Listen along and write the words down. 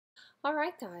All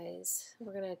right, guys,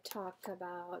 we're going to talk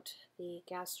about the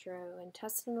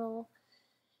gastrointestinal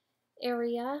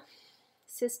area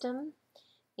system.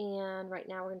 And right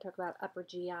now we're going to talk about upper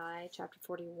GI, chapter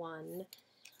 41.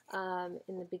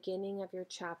 In the beginning of your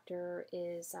chapter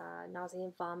is nausea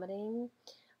and vomiting.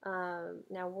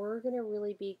 Now we're going to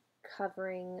really be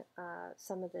covering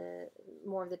some of the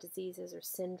more of the diseases or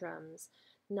syndromes.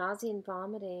 Nausea and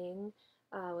vomiting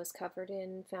was covered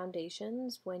in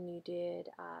foundations when you did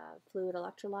fluid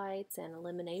electrolytes and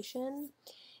elimination.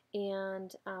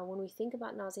 And when we think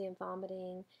about nausea and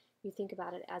vomiting, you think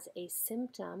about it as a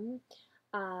symptom.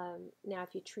 Now,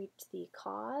 if you treat the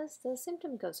cause, the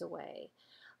symptom goes away.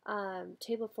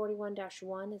 Table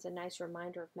 41-1 is a nice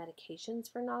reminder of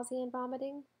medications for nausea and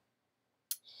vomiting.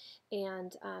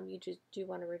 And you just do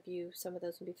want to review some of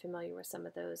those and be familiar with some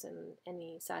of those and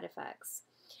any side effects.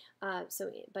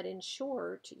 But in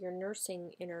short, your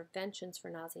nursing interventions for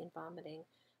nausea and vomiting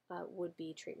would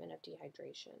be treatment of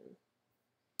dehydration.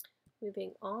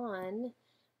 Moving on,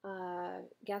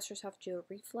 gastroesophageal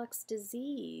reflux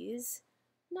disease,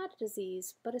 not a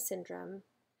disease, but a syndrome.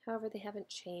 However, they haven't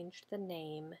changed the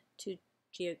name to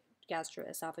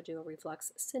gastroesophageal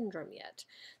reflux syndrome yet.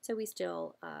 So we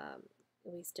still,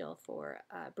 for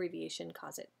abbreviation,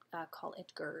 call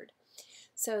it GERD.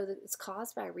 So it's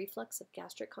caused by a reflux of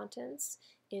gastric contents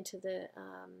into the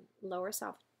lower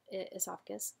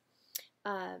esophagus.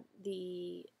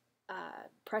 The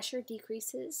pressure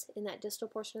decreases in that distal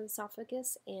portion of the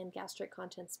esophagus, and gastric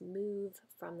contents move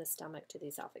from the stomach to the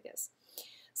esophagus.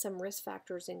 Some risk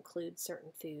factors include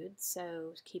certain foods,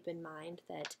 so keep in mind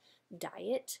that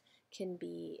diet can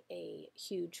be a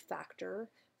huge factor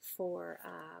for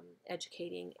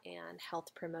educating and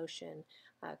health promotion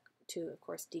to, of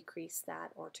course, decrease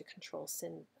that or to control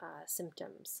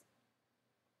symptoms.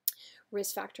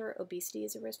 Risk factor, obesity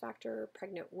is a risk factor,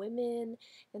 pregnant women,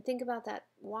 and think about that.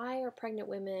 Why are pregnant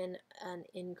women an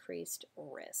increased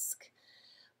risk?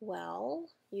 Well,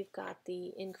 you've got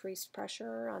the increased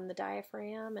pressure on the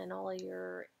diaphragm and all of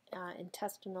your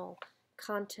intestinal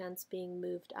contents being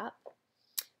moved up,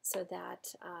 so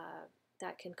that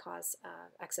that can cause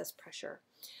excess pressure.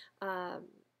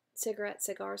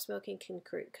 Cigar smoking can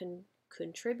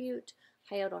contribute.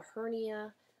 Hiatal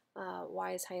hernia.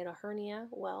 Why is hiatal hernia?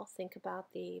 Well, think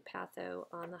about the patho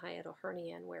on the hiatal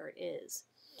hernia and where it is.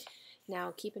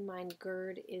 Now, keep in mind,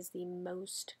 GERD is the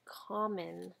most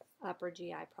common upper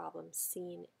GI problem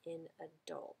seen in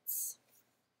adults.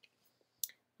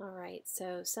 All right,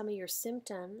 so some of your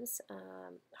symptoms,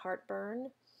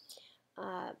 heartburn.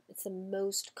 It's the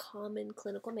most common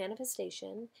clinical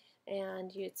manifestation,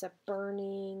 and it's a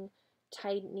burning,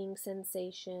 tightening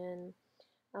sensation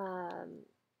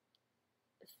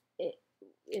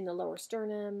in the lower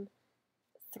sternum,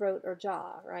 throat, or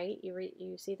jaw, right?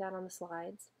 You see that on the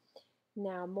slides.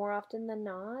 Now, more often than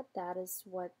not, that is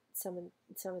what some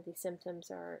of these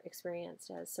symptoms are experienced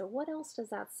as. So what else does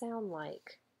that sound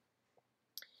like?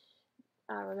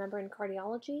 Remember in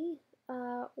cardiology?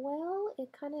 Well,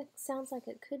 it kind of sounds like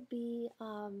it could be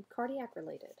cardiac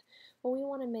related. Well, we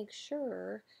want to make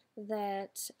sure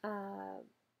that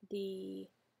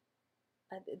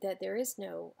that there is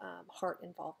no heart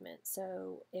involvement.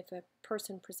 So if a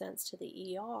person presents to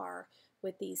the ER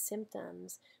with these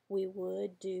symptoms, we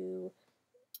would do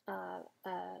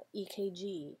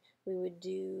EKG. We would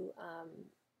do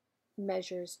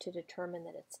measures to determine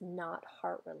that it's not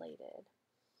heart related.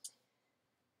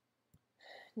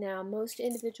 Now, most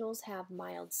individuals have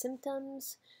mild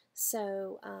symptoms,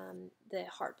 so the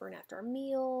heartburn after a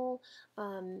meal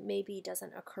maybe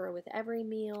doesn't occur with every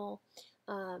meal,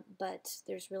 but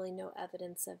there's really no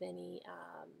evidence of any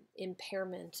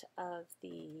impairment of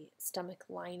the stomach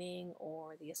lining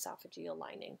or the esophageal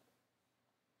lining.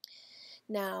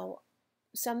 Now,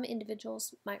 some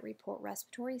individuals might report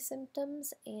respiratory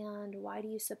symptoms, and why do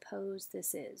you suppose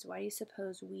this is? Why do you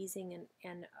suppose wheezing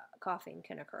and coughing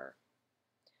can occur?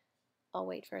 I'll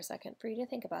wait for a second for you to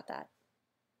think about that.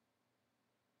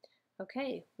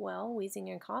 Okay, well, wheezing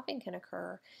and coughing can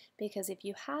occur because if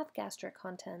you have gastric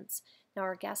contents, now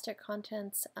are gastric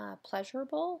contents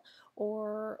pleasurable,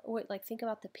 or like think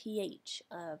about the pH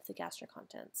of the gastric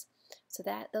contents. So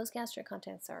that those gastric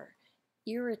contents are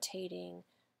irritating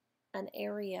an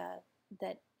area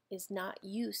that is not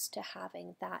used to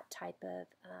having that type of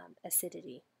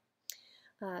acidity.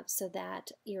 So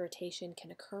that irritation can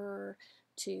occur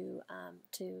to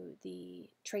the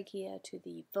trachea, to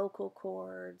the vocal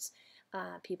cords.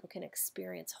 People can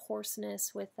experience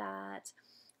hoarseness with that,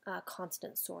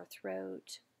 constant sore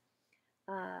throat.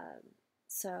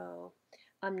 So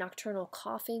nocturnal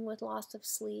coughing with loss of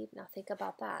sleep. Now think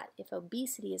about that. If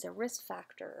obesity is a risk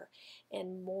factor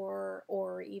and more,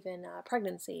 or even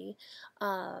pregnancy,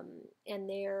 and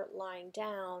they're lying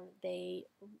down, they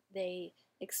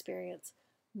experience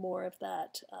more of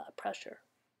that pressure.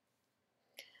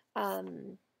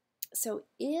 So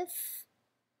if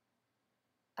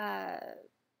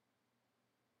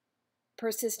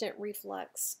persistent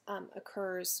reflux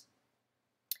occurs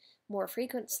more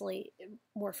frequently,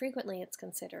 it's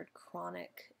considered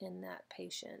chronic in that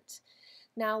patient.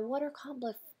 Now, what are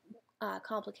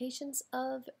complications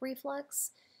of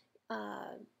reflux?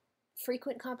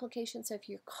 Frequent complications. So if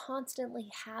you're constantly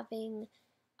having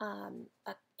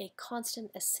a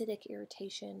constant acidic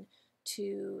irritation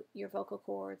to your vocal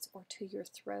cords or to your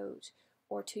throat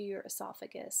or to your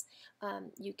esophagus,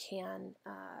 you can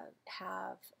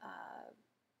have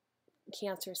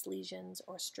cancerous lesions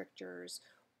or strictures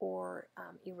or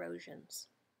erosions.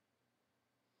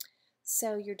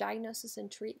 So your diagnosis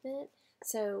and treatment.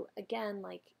 So again,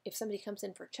 like if somebody comes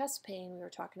in for chest pain, we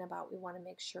were talking about, we want to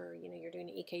make sure, you know, you're doing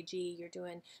EKG, you're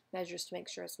doing measures to make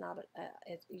sure it's not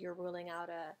you're ruling out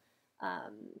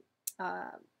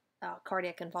a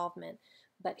cardiac involvement.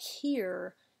 But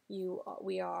here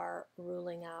we are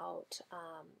ruling out.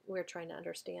 We're trying to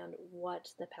understand what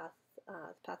the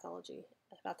pathology,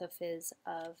 pathophys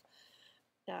of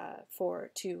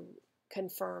to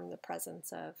confirm the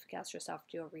presence of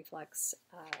gastroesophageal reflux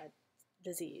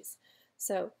disease.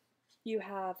 So you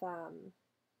have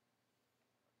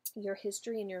your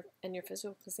history and your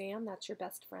physical exam. That's your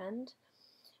best friend.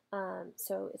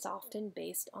 So it's often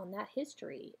based on that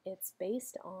history. It's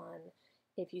based on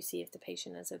if you see if the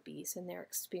patient is obese and they're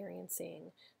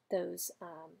experiencing those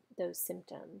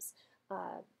symptoms.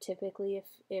 Typically,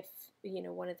 if you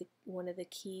know, one of the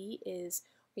key is,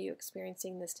 are you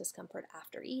experiencing this discomfort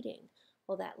after eating?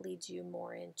 Well, that leads you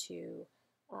more into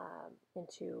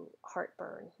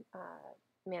heartburn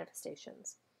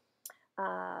manifestations.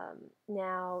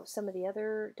 Now, some of the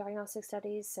other diagnostic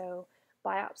studies, so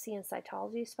biopsy and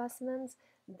cytology specimens,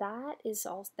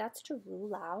 that's to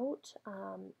rule out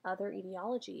other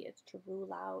etiology. It's to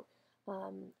rule out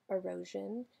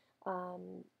erosion,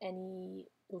 any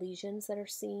lesions that are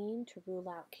seen, to rule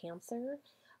out cancer.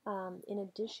 In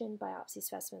addition, biopsy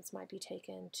specimens might be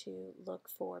taken to look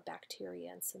for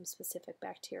bacteria and some specific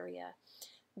bacteria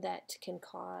that can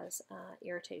cause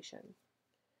irritation.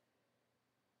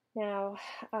 Now,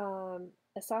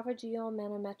 esophageal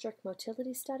manometric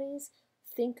motility studies,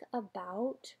 think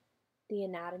about the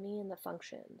anatomy and the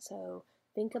function. So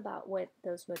think about what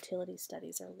those motility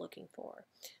studies are looking for.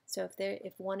 So if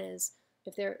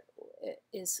there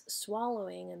is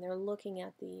swallowing and they're looking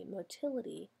at the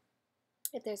motility,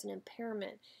 if there's an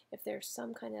impairment, if there's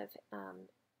some kind of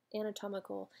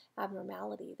anatomical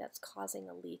abnormality that's causing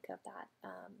a leak of that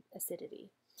acidity.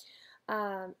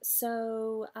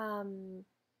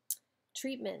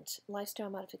 Treatment, lifestyle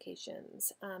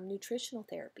modifications, nutritional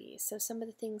therapy. So some of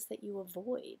the things that you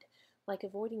avoid, like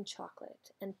avoiding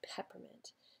chocolate and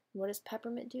peppermint. What does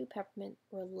peppermint do? Peppermint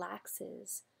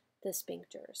relaxes the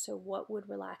sphincter. So what would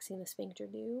relaxing the sphincter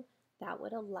do? That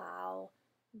would allow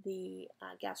the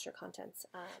gastric contents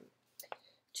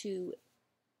to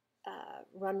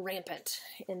run rampant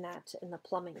in the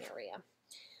plumbing area.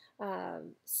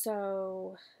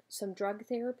 So some drug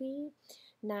therapy.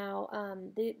 Now,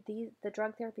 the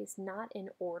drug therapy is not in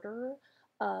order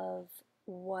of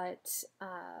what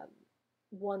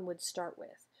one would start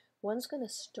with. One's going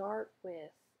to start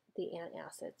with the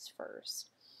antacids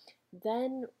first.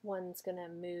 Then one's going to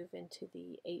move into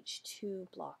the H2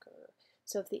 blocker.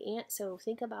 So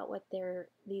think about what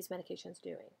these medications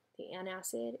doing. The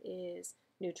antacid is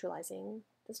neutralizing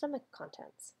the stomach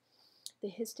contents. The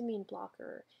histamine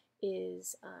blocker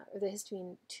is, or the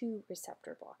histamine 2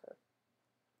 receptor blocker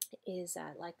is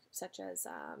such as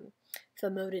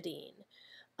famotidine.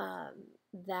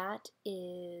 That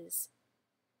is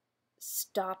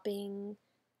stopping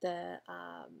the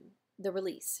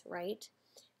release, right?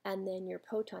 And then your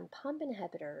proton pump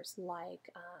inhibitors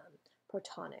like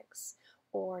Protonix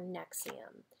or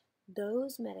Nexium,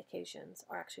 those medications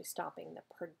are actually stopping the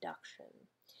production.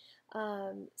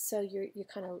 So you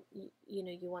kind of,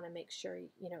 you want to make sure,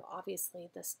 obviously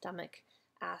the stomach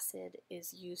acid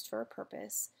is used for a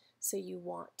purpose, so you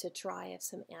want to try if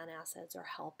some antacids are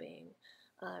helping.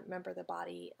 Remember, the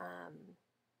body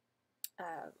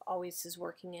always is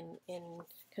working in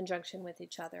conjunction with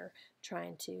each other,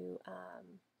 trying to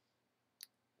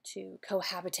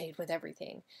cohabitate with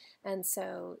everything. And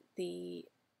so the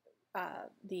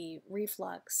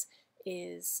reflux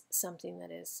is something that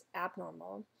is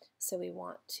abnormal, so we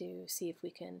want to see if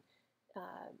we can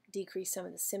decrease some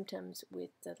of the symptoms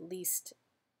with the least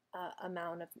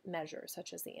amount of measure,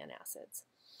 such as the antacids.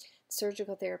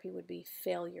 Surgical therapy would be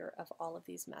failure of all of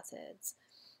these methods.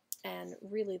 And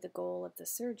really the goal of the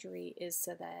surgery is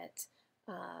so that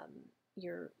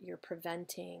you're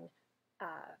preventing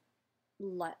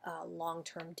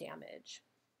long-term damage.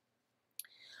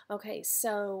 Okay,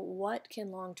 so what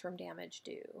can long-term damage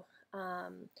do?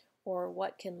 Or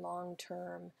what can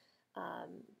long-term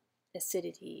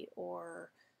acidity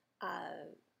or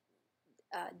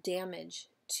damage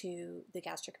to the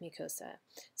gastric mucosa?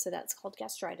 So that's called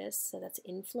gastritis. So that's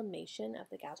inflammation of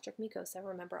the gastric mucosa.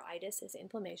 Remember, itis is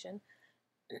inflammation.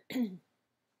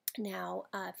 Now,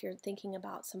 if you're thinking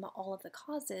about all of the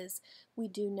causes, we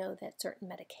do know that certain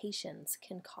medications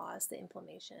can cause the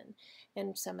inflammation,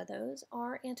 and some of those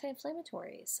are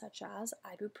anti-inflammatories, such as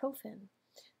ibuprofen,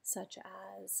 such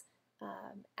as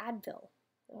Advil,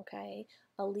 okay,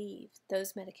 Aleve.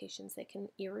 Those medications that can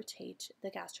irritate the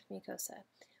gastric mucosa.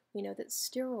 We know that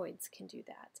steroids can do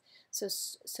that.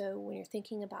 So when you're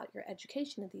thinking about your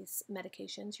education of these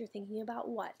medications, you're thinking about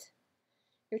what?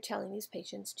 You're telling these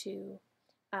patients to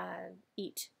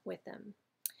eat with them.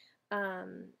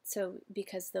 So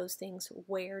because those things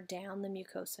wear down the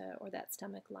mucosa or that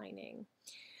stomach lining.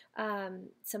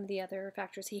 Some of the other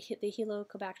factors, the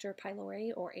Helicobacter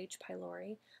pylori or H.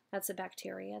 pylori, that's a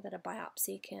bacteria that a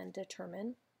biopsy can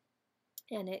determine,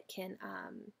 and it can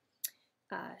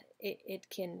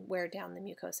wear down the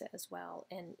mucosa as well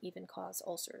and even cause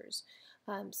ulcers.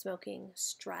 Smoking,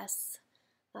 stress.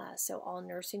 So all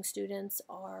nursing students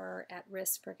are at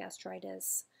risk for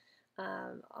gastritis.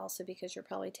 Also because you're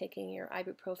probably taking your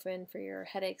ibuprofen for your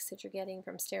headaches that you're getting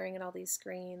from staring at all these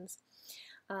screens.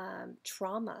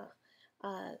 Trauma.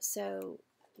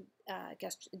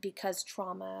 Because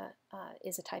trauma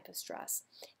is a type of stress.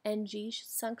 NG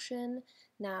suction.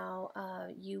 Now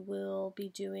you will be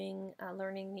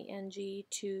learning the NG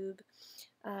tube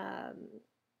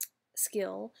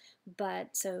skill,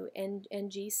 but so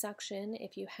NG suction,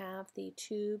 if you have the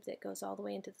tube that goes all the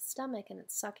way into the stomach and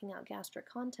it's sucking out gastric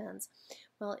contents,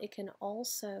 well, it can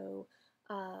also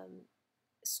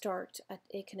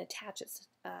it can attach it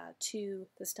to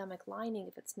the stomach lining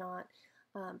if it's not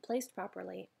placed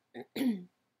properly,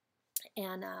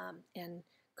 and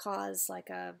cause like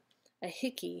a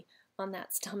hickey on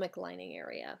that stomach lining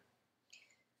area.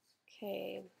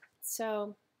 Okay,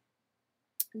 so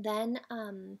then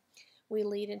we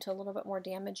lead into a little bit more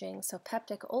damaging. So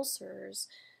peptic ulcers.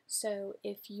 So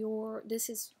this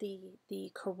is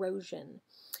the corrosion,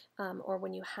 or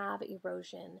when you have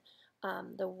erosion,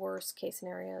 the worst case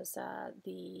scenarios,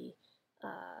 the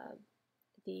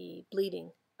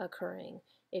bleeding occurring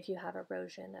if you have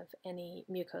erosion of any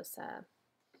mucosa.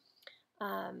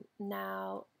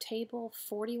 Now, table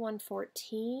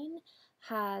 4114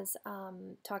 talks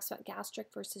about gastric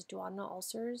versus duodenal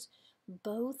ulcers.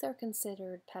 Both are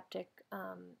considered peptic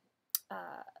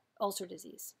ulcer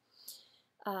disease.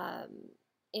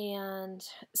 And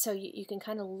so you can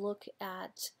kind of look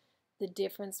at the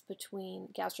difference between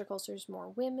gastric ulcers, more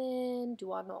women,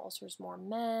 duodenal ulcers, more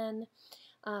men.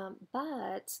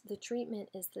 But the treatment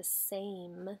is the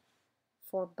same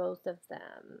for both of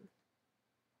them.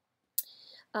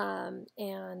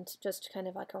 And just kind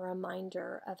of like a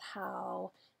reminder of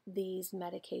how these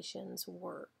medications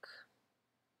work.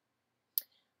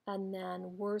 And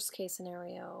then worst case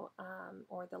scenario,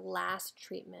 or the last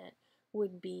treatment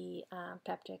would be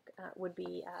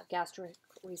gastric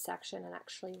resection and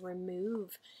actually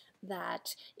remove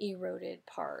that eroded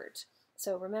part.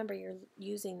 So remember, you're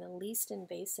using the least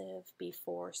invasive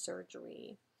before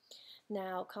surgery.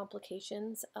 Now,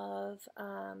 complications of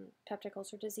peptic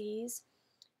ulcer disease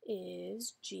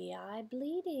is GI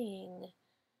bleeding.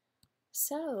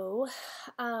 So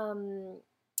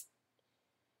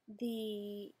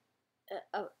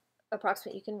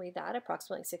approximately, you can read that,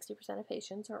 approximately 60% of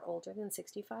patients are older than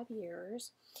 65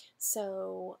 years.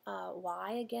 So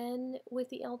why again with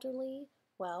the elderly?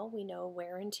 Well, we know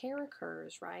wear and tear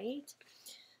occurs, right?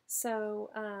 So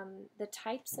the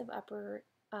types of upper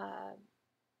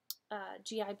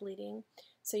GI bleeding,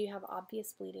 so you have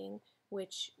obvious bleeding,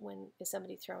 which when is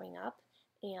somebody throwing up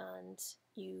and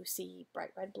you see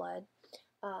bright red blood.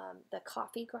 The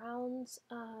coffee grounds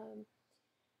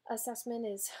assessment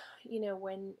is,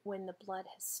 when the blood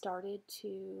has started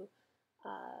to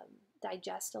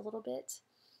digest a little bit,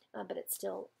 but it's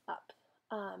still up.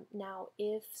 Now,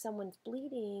 if someone's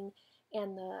bleeding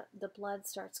and the blood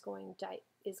starts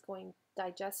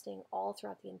digesting all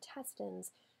throughout the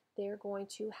intestines, they're going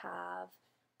to have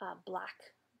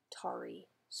black tarry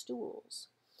stools.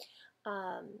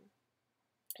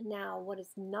 Now, what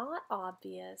is not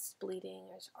obvious bleeding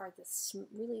are the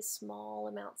really small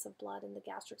amounts of blood in the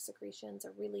gastric secretions,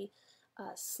 a really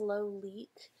slow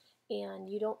leak, and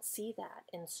you don't see that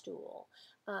in stool,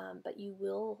 but you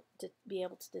will be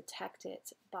able to detect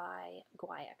it by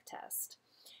guaiac test.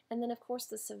 And then, of course,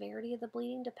 the severity of the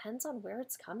bleeding depends on where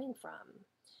it's coming from.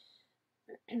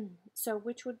 So,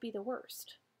 which would be the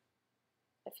worst?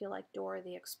 I feel like Dora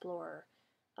the Explorer.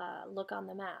 Look on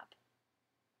the map.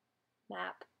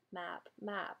 Map, map,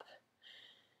 map.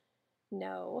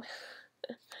 No,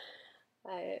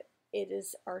 it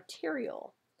is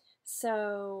arterial.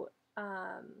 So,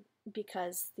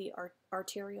 because the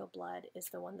arterial blood is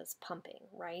the one that's pumping,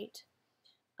 right?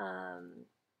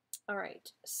 All right,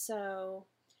 so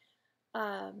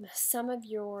some of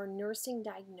your nursing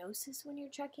diagnosis when you're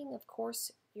checking, of course,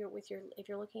 if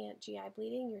you're looking at GI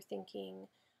bleeding, you're thinking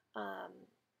um,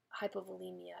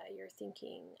 hypovolemia, you're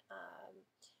thinking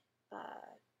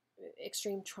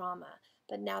extreme trauma.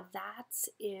 But now that's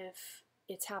if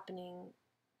it's happening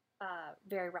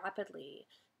very rapidly,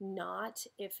 not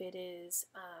if it is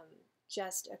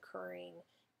just occurring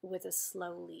with a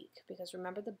slow leak. Because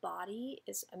remember, the body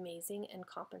is amazing and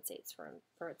compensates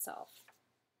for itself.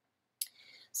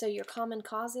 So your common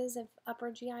causes of upper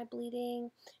GI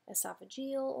bleeding: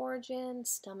 esophageal origin,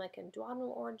 stomach and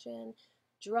duodenal origin,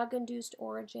 drug-induced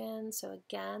origin. So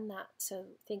again, so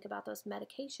think about those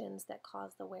medications that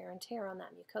cause the wear and tear on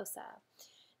that mucosa.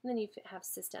 And then you have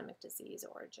systemic disease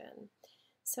origin.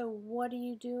 So what do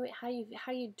you do? How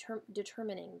you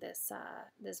determining this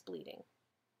this bleeding?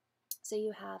 So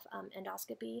you have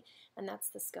endoscopy, and that's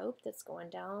the scope that's going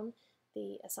down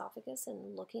the esophagus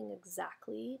and looking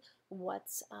exactly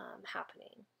what's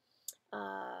happening.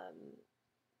 All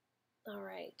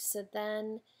right, so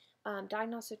then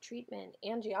diagnostic treatment,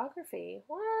 angiography.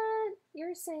 What?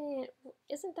 You're saying,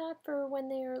 isn't that for when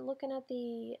they're looking at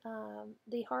the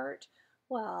heart?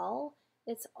 Well,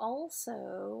 it's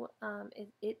also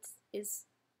it is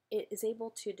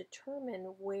able to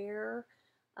determine where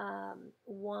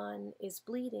one is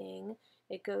bleeding.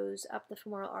 It goes up the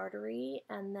femoral artery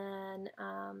and then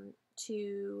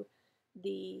to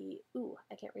the,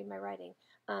 I can't read my writing,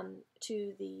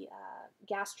 to the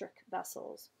gastric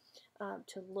vessels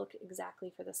to look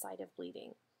exactly for the site of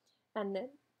bleeding. And then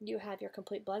you have your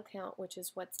complete blood count, which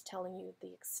is what's telling you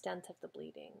the extent of the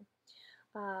bleeding.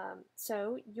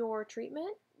 So your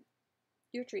treatment,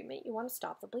 you want to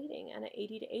stop the bleeding, and at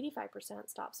 80 to 85%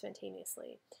 stop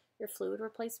spontaneously. Your fluid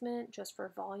replacement, just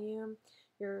for volume.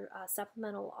 Your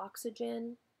supplemental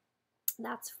oxygen,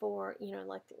 that's for,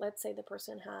 like let's say the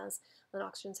person has an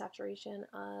oxygen saturation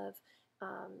of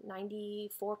 94%.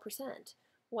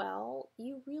 Well,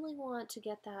 you really want to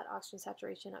get that oxygen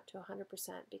saturation up to 100%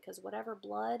 because whatever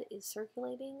blood is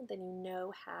circulating, then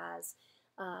has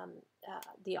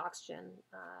the oxygen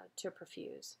to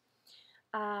perfuse.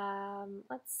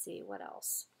 Let's see, what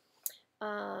else?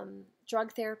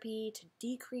 Drug therapy to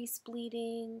decrease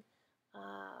bleeding.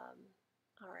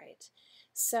 All right.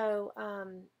 So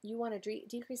you want to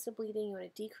decrease the bleeding, you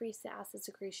want to decrease the acid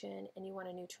secretion, and you want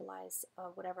to neutralize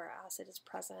whatever acid is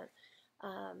present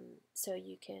so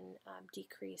you can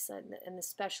decrease it, and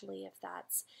especially if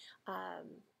that's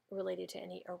related to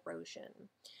any erosion.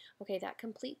 Okay, that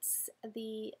completes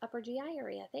the upper GI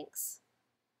area. Thanks.